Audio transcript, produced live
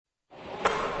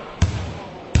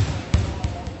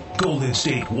Golden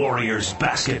State Warriors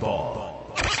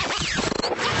basketball.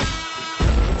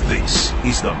 This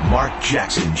is the Mark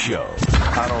Jackson Show.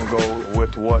 I don't go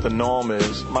with what the norm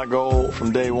is. My goal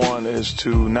from day one is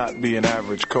to not be an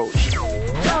average coach.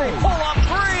 Curry, pull up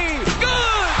three.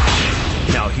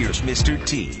 Good! Now here's Mr.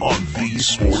 T on the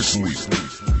Sports Week.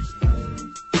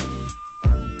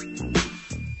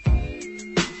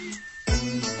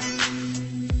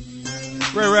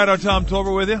 Ray Ratto, Tom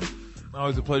Tolbert with you.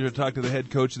 Always a pleasure to talk to the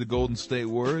head coach of the Golden State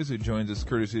Warriors, who joins us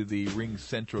courtesy of the Ring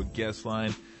Central guest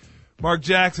line. Mark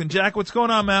Jackson. Jack, what's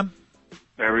going on, man?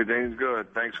 Everything's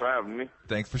good. Thanks for having me.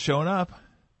 Thanks for showing up,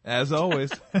 as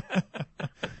always. I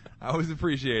always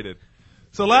appreciate it.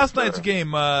 So last night's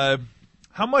game, how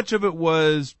much of it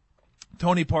was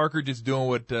Tony Parker just doing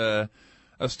what a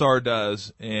star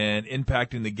does and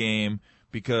impacting the game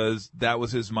because that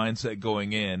was his mindset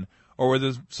going in? Or were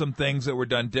there some things that were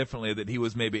done differently that he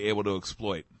was maybe able to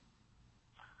exploit?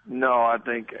 No, I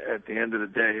think at the end of the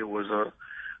day, it was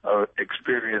a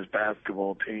experienced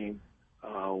basketball team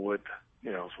with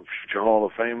some future Hall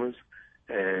of Famers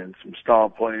and some star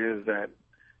players that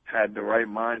had the right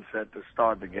mindset to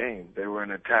start the game. They were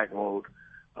in attack mode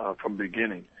from the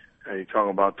beginning. You're talking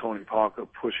about Tony Parker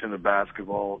pushing the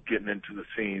basketball, getting into the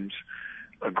seams,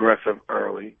 aggressive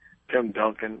early. Tim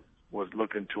Duncan was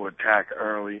looking to attack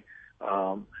early.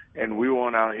 And we were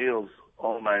on our heels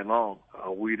all night long.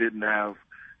 We didn't have,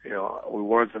 we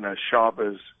wasn't as sharp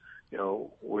as,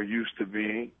 we're used to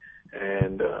being.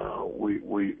 And,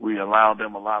 we allowed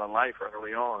them a lot of life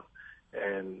early on,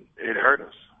 and it hurt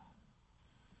us.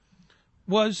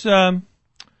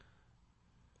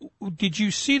 Did you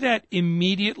see that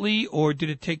immediately, or did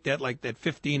it take that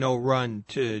 15-0 run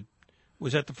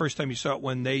was that the first time you saw it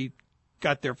when they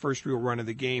got their first real run of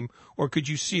the game, or could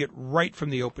you see it right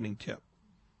from the opening tip?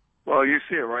 Well, you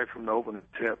see it right from the opening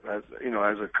tip. As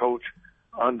a coach,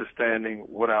 understanding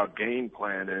what our game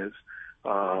plan is,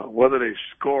 whether they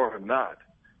score or not,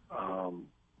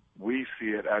 we see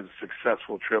it as a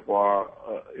successful trip or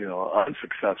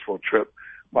unsuccessful trip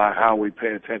by how we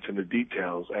pay attention to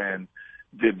details and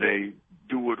did they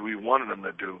do what we wanted them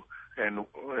to do. And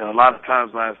a lot of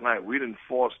times last night we didn't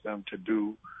force them to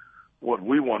do what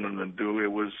we wanted them to do.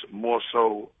 It was more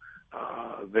so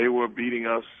they were beating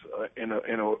us in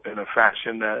a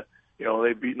fashion that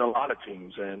they've beaten a lot of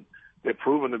teams, and they're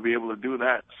proven to be able to do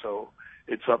that. So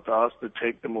it's up to us to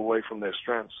take them away from their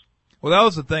strengths. Well, that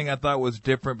was the thing I thought was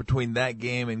different between that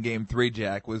game and Game 3,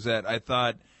 Jack, was that I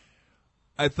thought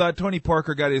Tony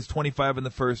Parker got his 25 in the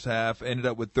first half, ended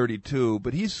up with 32,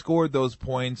 but he scored those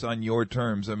points on your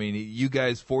terms. I mean, you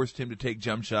guys forced him to take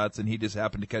jump shots, and he just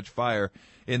happened to catch fire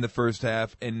in the first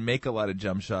half and make a lot of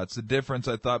jump shots. The difference,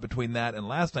 I thought, between that and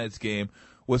last night's game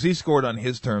was he scored on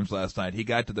his terms last night. He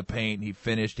got to the paint, he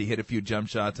finished, he hit a few jump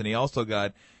shots, and he also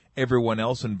got everyone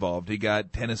else involved. He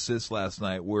got 10 assists last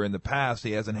night, where in the past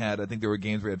he hasn't had, I think there were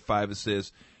games where he had 5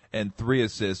 assists and 3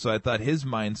 assists. So I thought his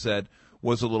mindset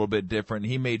was a little bit different.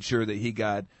 He made sure that he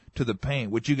got to the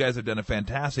paint, which you guys have done a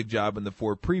fantastic job in the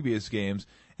 4 previous games.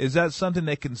 Is that something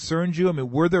that concerns you? I mean,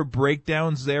 were there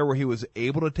breakdowns there where he was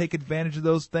able to take advantage of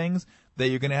those things that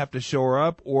you're going to have to shore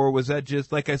up? Or was that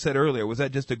just, like I said earlier, was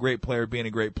that just a great player being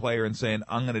a great player and saying,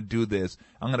 I'm going to do this,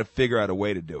 I'm going to figure out a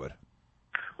way to do it?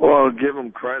 Well, give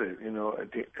him credit.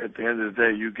 At the end of the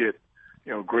day, you get,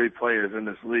 great players in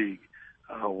this league.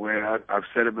 Where I've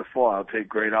said it before, I'll take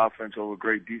great offense over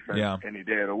great defense any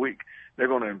day of the week. They're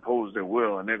going to impose their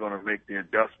will, and they're going to make the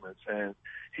adjustments, and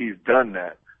he's done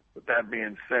that. With that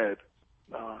being said,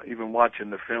 even watching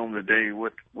the film today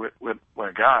with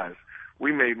my guys,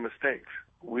 we made mistakes.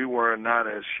 We were not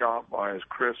as sharp or as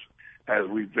crisp as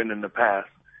we've been in the past,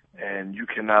 and you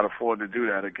cannot afford to do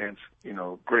that against,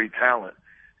 great talent.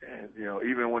 And,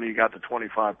 even when he got the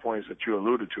 25 points that you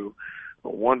alluded to,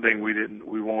 but one thing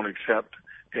we won't accept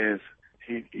is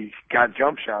he got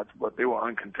jump shots, but they were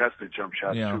uncontested jump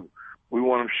shots too. We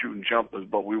want him shooting jumpers,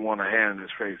 but we want a hand in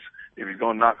his face. If he's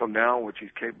going to knock him down, which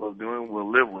he's capable of doing,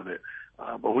 we'll live with it.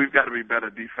 But we've got to be better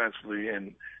defensively,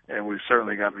 and we've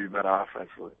certainly got to be better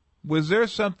offensively. Was there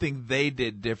something they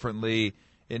did differently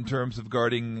in terms of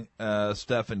guarding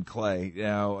Steph and Clay?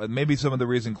 Now, maybe some of the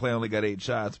reason Clay only got 8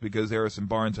 shots because Harrison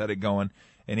Barnes had it going,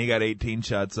 and he got 18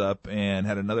 shots up and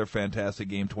had another fantastic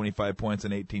game, 25 points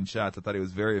and 18 shots. I thought he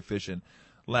was very efficient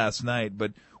last night.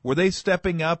 But were they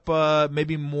stepping up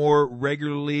maybe more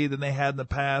regularly than they had in the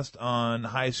past on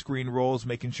high screen rolls,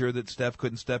 making sure that Steph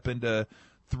couldn't step into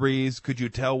threes? Could you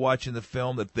tell watching the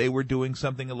film that they were doing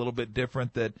something a little bit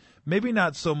different, that maybe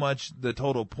not so much the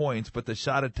total points, but the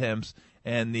shot attempts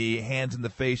and the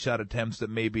hands-in-the-face shot attempts that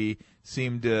maybe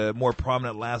seemed more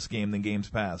prominent last game than games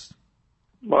past?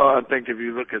 Well, I think if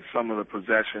you look at some of the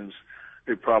possessions,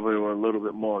 they probably were a little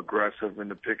bit more aggressive in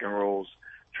the pick and rolls,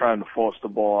 trying to force the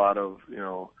ball out of,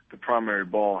 the primary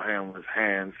ball handler's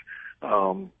hands.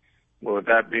 Well, with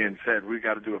that being said, we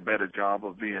got to do a better job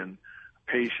of being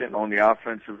patient on the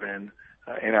offensive end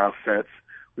in our sets.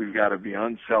 We've got to be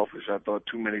unselfish. I thought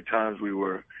too many times we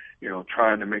were,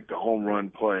 trying to make the home run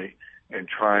play and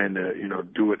trying to,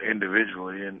 do it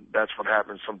individually. And that's what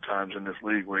happens sometimes in this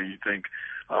league where you think,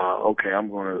 okay, I'm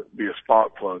going to be a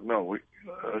spark plug. No,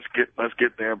 let's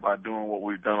get there by doing what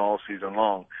we've done all season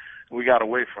long. We got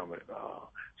away from it.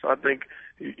 So I think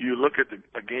you look at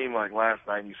a game like last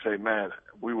night and you say, man,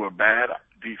 we were bad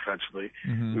defensively.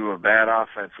 Mm-hmm. We were bad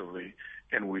offensively.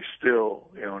 And we still,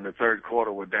 in the third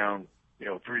quarter, we're down,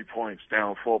 3 points,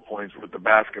 down 4 points with the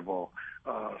basketball.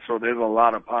 So there's a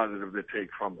lot of positive to take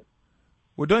from it.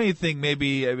 Well, don't you think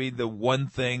maybe, the one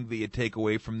thing that you take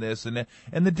away from this, and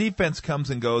the defense comes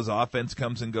and goes, offense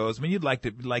comes and goes. I mean, you'd like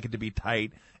it to be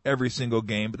tight every single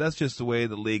game, but that's just the way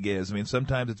the league is. I mean,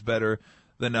 sometimes it's better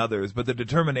than others, but the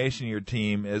determination of your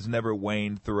team has never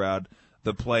waned throughout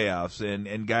the playoffs,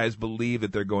 and guys believe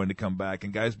that they're going to come back,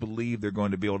 and guys believe they're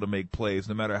going to be able to make plays,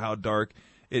 no matter how dark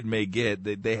it may get.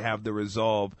 They have the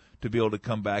resolve to be able to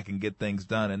come back and get things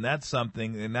done, and that's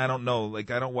something. And I don't know, I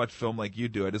don't watch film like you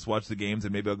do. I just watch the games,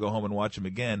 and maybe I'll go home and watch them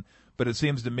again. But it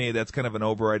seems to me that's kind of an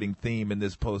overriding theme in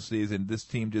this postseason. This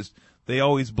team they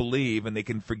always believe, and they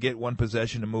can forget one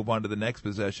possession and move on to the next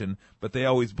possession, but they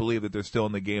always believe that they're still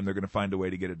in the game. They're going to find a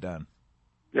way to get it done.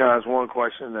 Yeah, that's one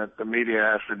question that the media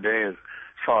asked today as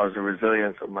far as the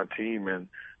resilience of my team and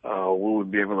will we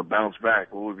be able to bounce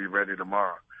back? Will we be ready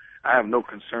tomorrow? I have no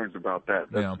concerns about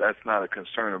that. That's not a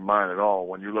concern of mine at all.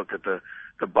 When you look at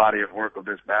the body of work of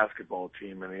this basketball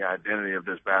team and the identity of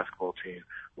this basketball team,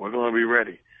 we're going to be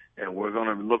ready, and we're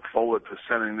going to look forward to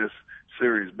sending this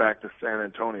series back to San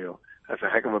Antonio. That's a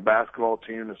heck of a basketball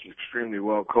team that's extremely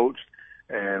well coached,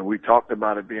 and we talked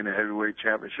about it being a heavyweight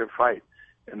championship fight,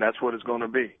 and that's what it's going to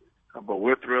be. But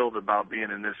we're thrilled about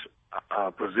being in this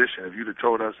position. If you'd have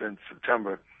told us in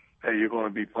September, hey, you're going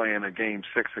to be playing a Game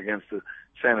 6 against the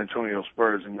San Antonio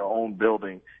Spurs in your own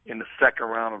building in the second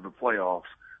round of the playoffs,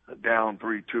 down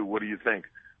 3-2, what do you think?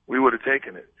 We would have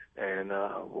taken it. And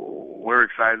we're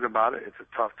excited about it. It's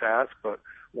a tough task, but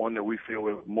one that we feel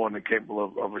we're more than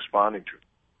capable of responding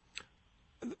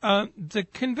to. The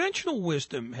conventional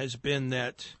wisdom has been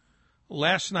that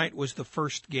last night was the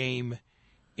first game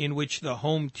in which the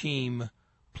home team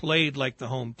played like the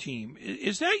home team.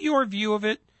 Is that your view of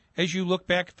it as you look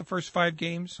back at the first 5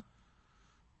 games?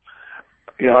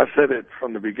 I said it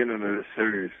from the beginning of this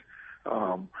series.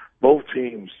 Both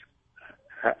teams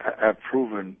have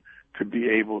proven to be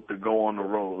able to go on the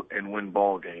road and win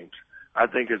ball games. I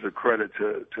think it's a credit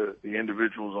to the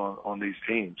individuals on these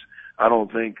teams. I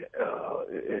don't think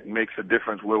it makes a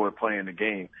difference where we're playing the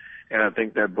game, and I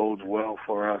think that bodes well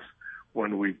for us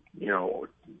when we,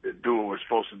 do what we're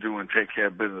supposed to do and take care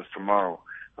of business tomorrow.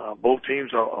 Both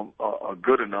teams are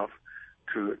good enough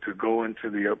to go into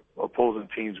the opposing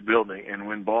team's building and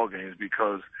win ball games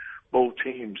because both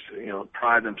teams,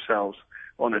 pride themselves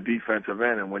on the defensive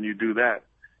end, and when you do that,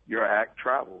 your act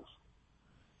travels.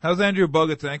 How's Andrew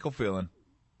Bogut's ankle feeling?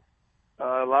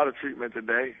 A lot of treatment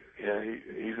today. Yeah,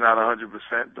 he's not 100%,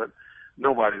 but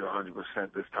nobody's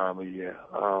 100% this time of year.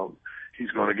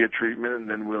 He's going to get treatment, and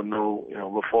then we'll know,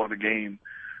 before the game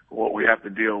what we have to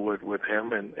deal with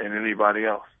him and anybody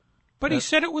else. But he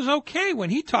said it was okay when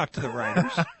he talked to the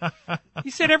writers. He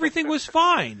said everything was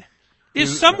fine.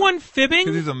 Is someone fibbing?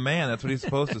 Because he's a man. That's what he's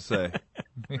supposed to say.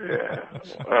 Yeah.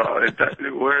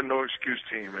 We're a no-excuse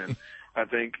team, and I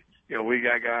think, we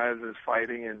got guys that's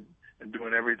fighting and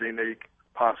doing everything they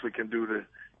possibly can do to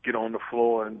get on the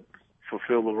floor and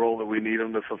fulfill the role that we need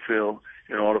them to fulfill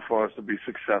in order for us to be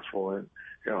successful. And,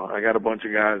 I got a bunch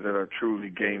of guys that are truly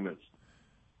gamers.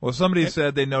 Well, somebody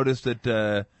said they noticed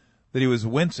that he was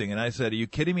wincing, and I said, are you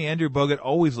kidding me? Andrew Bogut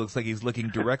always looks like he's looking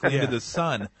directly into the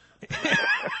sun.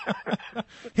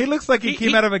 He looks like he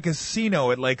came out of a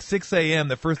casino at like 6 a.m.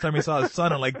 the first time he saw the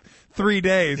sun in like 3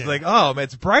 days. Yeah. Like, oh, man,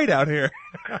 it's bright out here.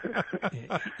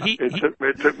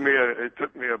 It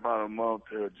took me about a month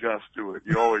to adjust to it.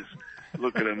 You always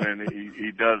look at him and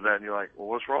he does that, and you're like, well,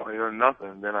 what's wrong? There's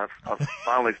nothing. Then I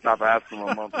finally stopped asking him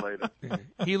a month later.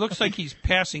 He looks like he's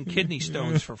passing kidney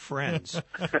stones for friends.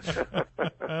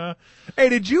 Hey,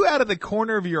 did you, out of the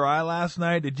corner of your eye last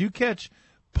night, did you catch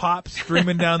Pop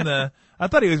streaming down the – I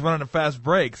thought he was running a fast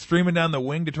break, streaming down the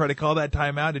wing to try to call that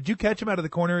timeout. Did you catch him out of the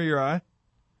corner of your eye?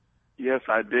 Yes,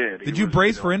 I did. Did you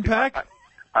brace for impact?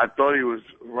 I thought he was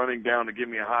running down to give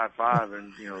me a high five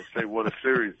and, say what a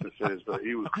series this is, but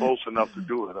he was close enough to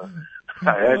do it.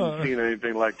 I hadn't seen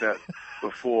anything like that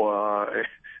before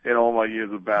in all my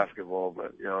years of basketball.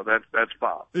 But that's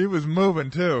Bob. He was moving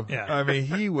too. Yeah. I mean,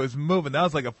 he was moving. That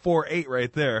was like a 4-8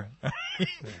 right there.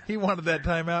 He wanted that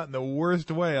timeout in the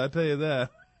worst way. I'll tell you that.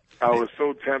 I was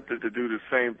so tempted to do the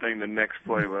same thing the next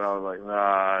play, but I was like,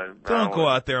 nah. Don't go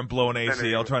out there and blow an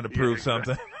ACL trying to prove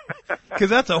something.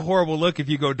 Because that's a horrible look if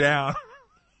you go down.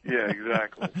 Yeah,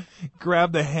 exactly.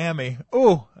 Grab the hammy.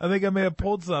 Oh, I think I may have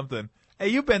pulled something. Hey,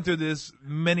 you've been through this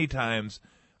many times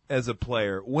as a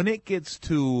player. When it gets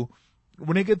to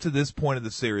this point of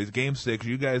the series, Game 6,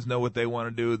 you guys know what they want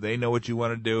to do. They know what you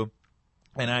want to do.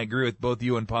 And I agree with both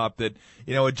you and Pop that,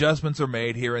 adjustments are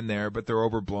made here and there, but they're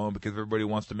overblown because everybody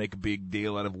wants to make a big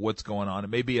deal out of what's going on. It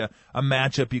may be a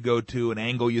matchup you go to, an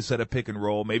angle you set a pick and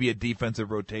roll, maybe a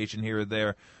defensive rotation here or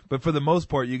there. But for the most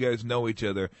part, you guys know each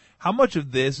other. How much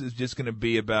of this is just going to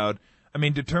be about,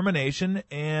 determination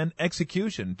and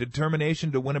execution?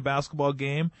 Determination to win a basketball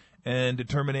game and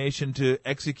determination to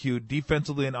execute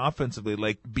defensively and offensively,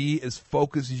 like be as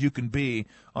focused as you can be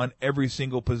on every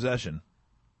single possession.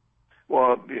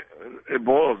 Well, it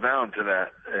boils down to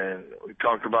that, and we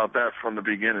talked about that from the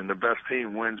beginning. The best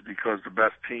team wins because the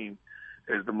best team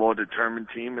is the more determined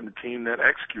team and the team that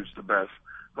executes the best.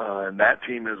 And that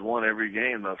team has won every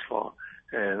game thus far.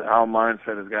 And our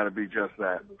mindset has got to be just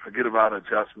that. Forget about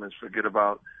adjustments. Forget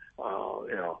about,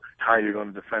 how you're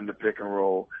going to defend the pick and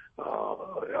roll.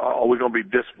 Are we going to be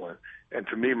disciplined? And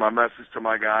to me, my message to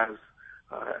my guys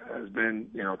has been,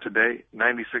 today,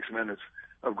 96 minutes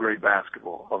of great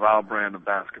basketball, of our brand of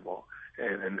basketball,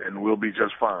 and we'll be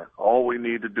just fine. All we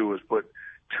need to do is put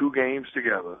 2 games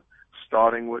together,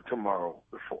 starting with tomorrow.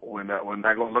 We're not going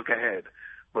to look ahead,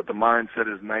 but the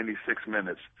mindset is 96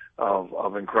 minutes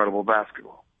of incredible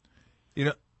basketball.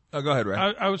 Go ahead, Ray.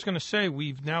 I was going to say,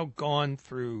 we've now gone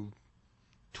through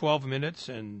 12 minutes,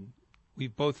 and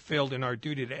we've both failed in our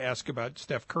duty to ask about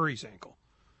Steph Curry's ankle.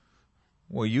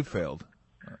 Well, you failed.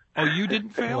 Oh, you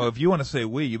didn't fail? Well, if you want to say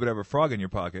we, you better have a frog in your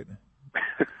pocket.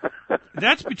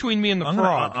 That's between me and the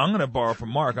frog. I'm going to borrow from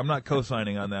Mark. I'm not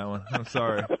co-signing on that one. I'm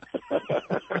sorry.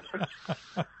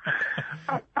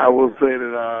 I will say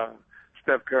that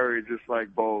Steph Curry, just like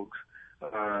Bogues,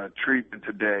 treatment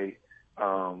today,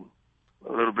 a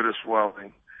little bit of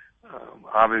swelling,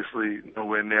 obviously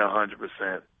nowhere near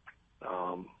 100%,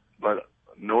 but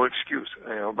no excuse.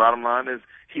 Bottom line is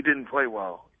he didn't play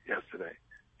well yesterday.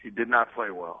 He did not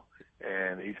play well,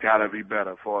 and he's got to be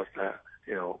better for us to,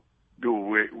 do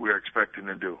what we're expecting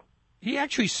to do. He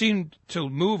actually seemed to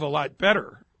move a lot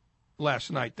better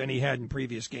last night than he had in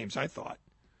previous games, I thought.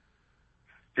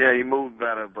 Yeah, he moved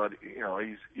better, but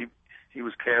he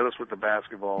was careless with the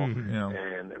basketball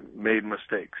and made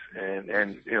mistakes.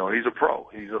 And he's a pro.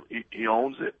 He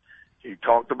owns it. He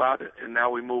talked about it, and now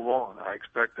we move on. I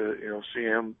expect to see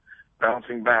him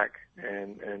bouncing back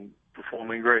and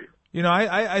performing great.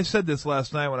 I said this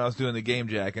last night when I was doing the game,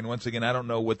 Jack, and once again, I don't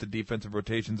know what the defensive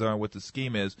rotations are and what the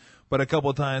scheme is, but a couple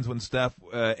of times when Steph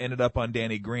ended up on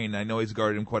Danny Green, I know he's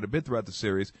guarded him quite a bit throughout the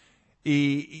series,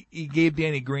 he gave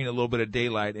Danny Green a little bit of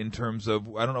daylight in terms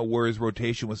of, I don't know where his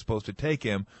rotation was supposed to take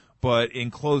him, but in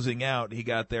closing out, he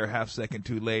got there half second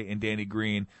too late, and Danny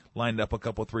Green lined up a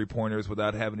couple 3-pointers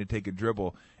without having to take a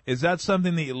dribble. Is that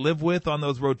something that you live with on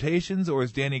those rotations, or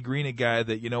is Danny Green a guy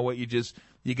that,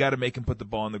 you got to make him put the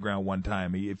ball on the ground one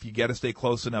time? If you got to stay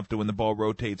close enough to when the ball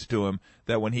rotates to him,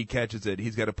 that when he catches it,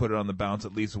 he's got to put it on the bounce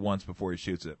at least once before he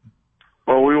shoots it.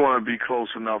 Well, we want to be close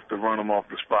enough to run him off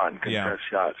the spot and contest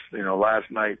shots. Last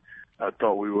night I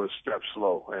thought we were a step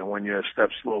slow, and when you're a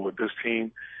step slow with this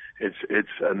team, it's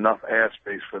enough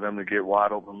airspace for them to get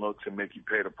wide open looks and make you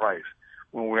pay the price.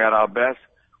 When we're at our best,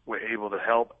 we're able to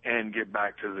help and get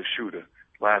back to the shooter.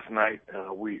 Last night,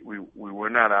 we were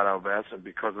not at our best, and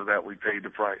because of that, we paid the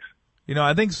price.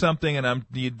 I think something, and I'm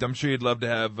sure you'd love to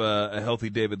have a healthy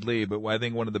David Lee, but I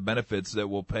think one of the benefits that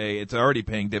will pay, it's already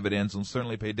paying dividends, and will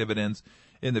certainly pay dividends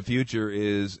in the future,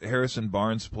 is Harrison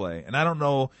Barnes' play. And I don't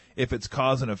know if it's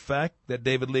cause and effect that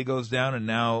David Lee goes down, and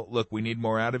now, look, we need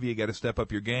more out of you, you got to step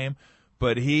up your game.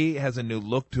 But he has a new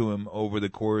look to him over the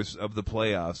course of the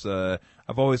playoffs.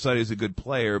 I've always thought he was a good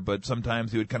player, but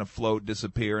sometimes he would kind of float,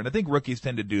 disappear. And I think rookies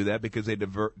tend to do that because they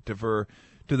defer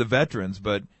to the veterans.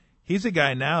 But he's a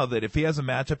guy now that if he has a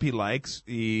matchup he likes,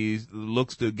 he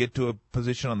looks to get to a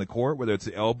position on the court, whether it's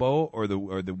the elbow or the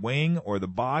wing or the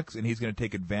box, and he's going to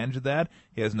take advantage of that.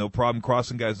 He has no problem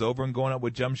crossing guys over and going up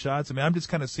with jump shots. I'm just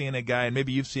kind of seeing a guy, and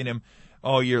maybe you've seen him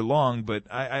all year long, but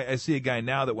I see a guy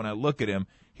now that when I look at him,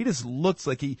 he just looks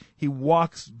like he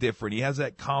walks different. He has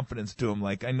that confidence to him,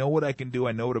 like, I know what I can do,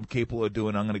 I know what I'm capable of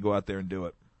doing, I'm going to go out there and do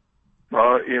it.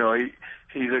 Well,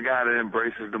 he's a guy that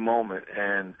embraces the moment,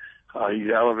 and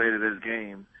He's elevated his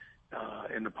game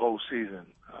in the postseason.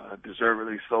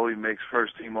 Deservedly so. He makes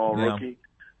first team all rookie.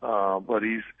 But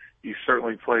he's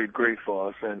certainly played great for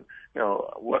us. And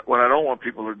what I don't want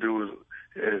people to do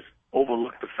is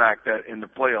overlook the fact that in the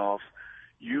playoffs,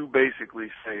 you basically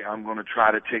say, I'm going to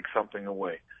try to take something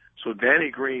away. So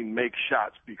Danny Green makes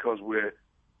shots because we're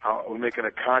making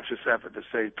a conscious effort to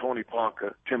say, Tony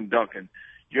Parker, Tim Duncan,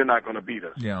 you're not going to beat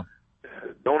us. Yeah.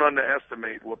 Don't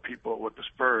underestimate what the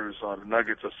Spurs or the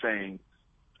Nuggets are saying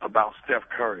about Steph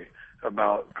Curry,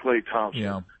 about Klay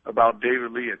Thompson, about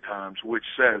David Lee at times, which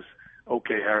says,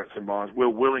 okay, Harrison Barnes, we're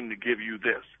willing to give you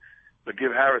this. But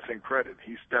give Harrison credit.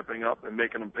 He's stepping up and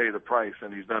making them pay the price,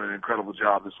 and he's done an incredible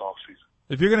job this offseason.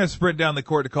 If you're going to sprint down the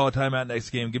court to call a timeout next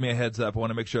game, give me a heads up. I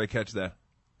want to make sure I catch that.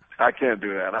 I can't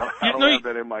do that. I don't have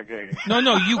that in my game.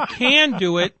 No, you can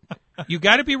do it. You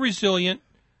got to be resilient.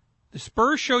 The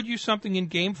Spurs showed you something in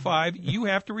Game 5. You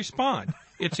have to respond.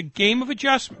 It's a game of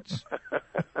adjustments.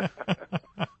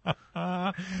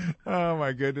 Oh,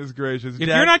 my goodness gracious. If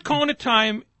you're not calling a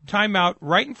timeout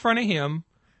right in front of him,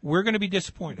 we're going to be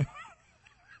disappointed.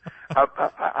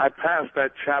 I passed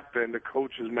that chapter in the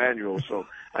coach's manual, so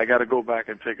I got to go back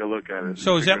and take a look at it.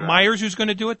 So is that Myers who's going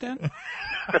to do it then?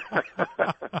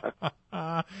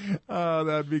 Oh,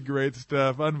 that'd be great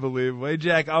stuff. Unbelievable. Hey,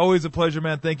 Jack, always a pleasure,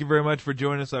 man. Thank you very much for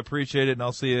joining us. I appreciate it, and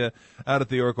I'll see you out at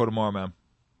the Oracle tomorrow, man.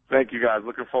 Thank you, guys.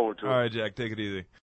 Looking forward to it. All right, Jack, take it easy.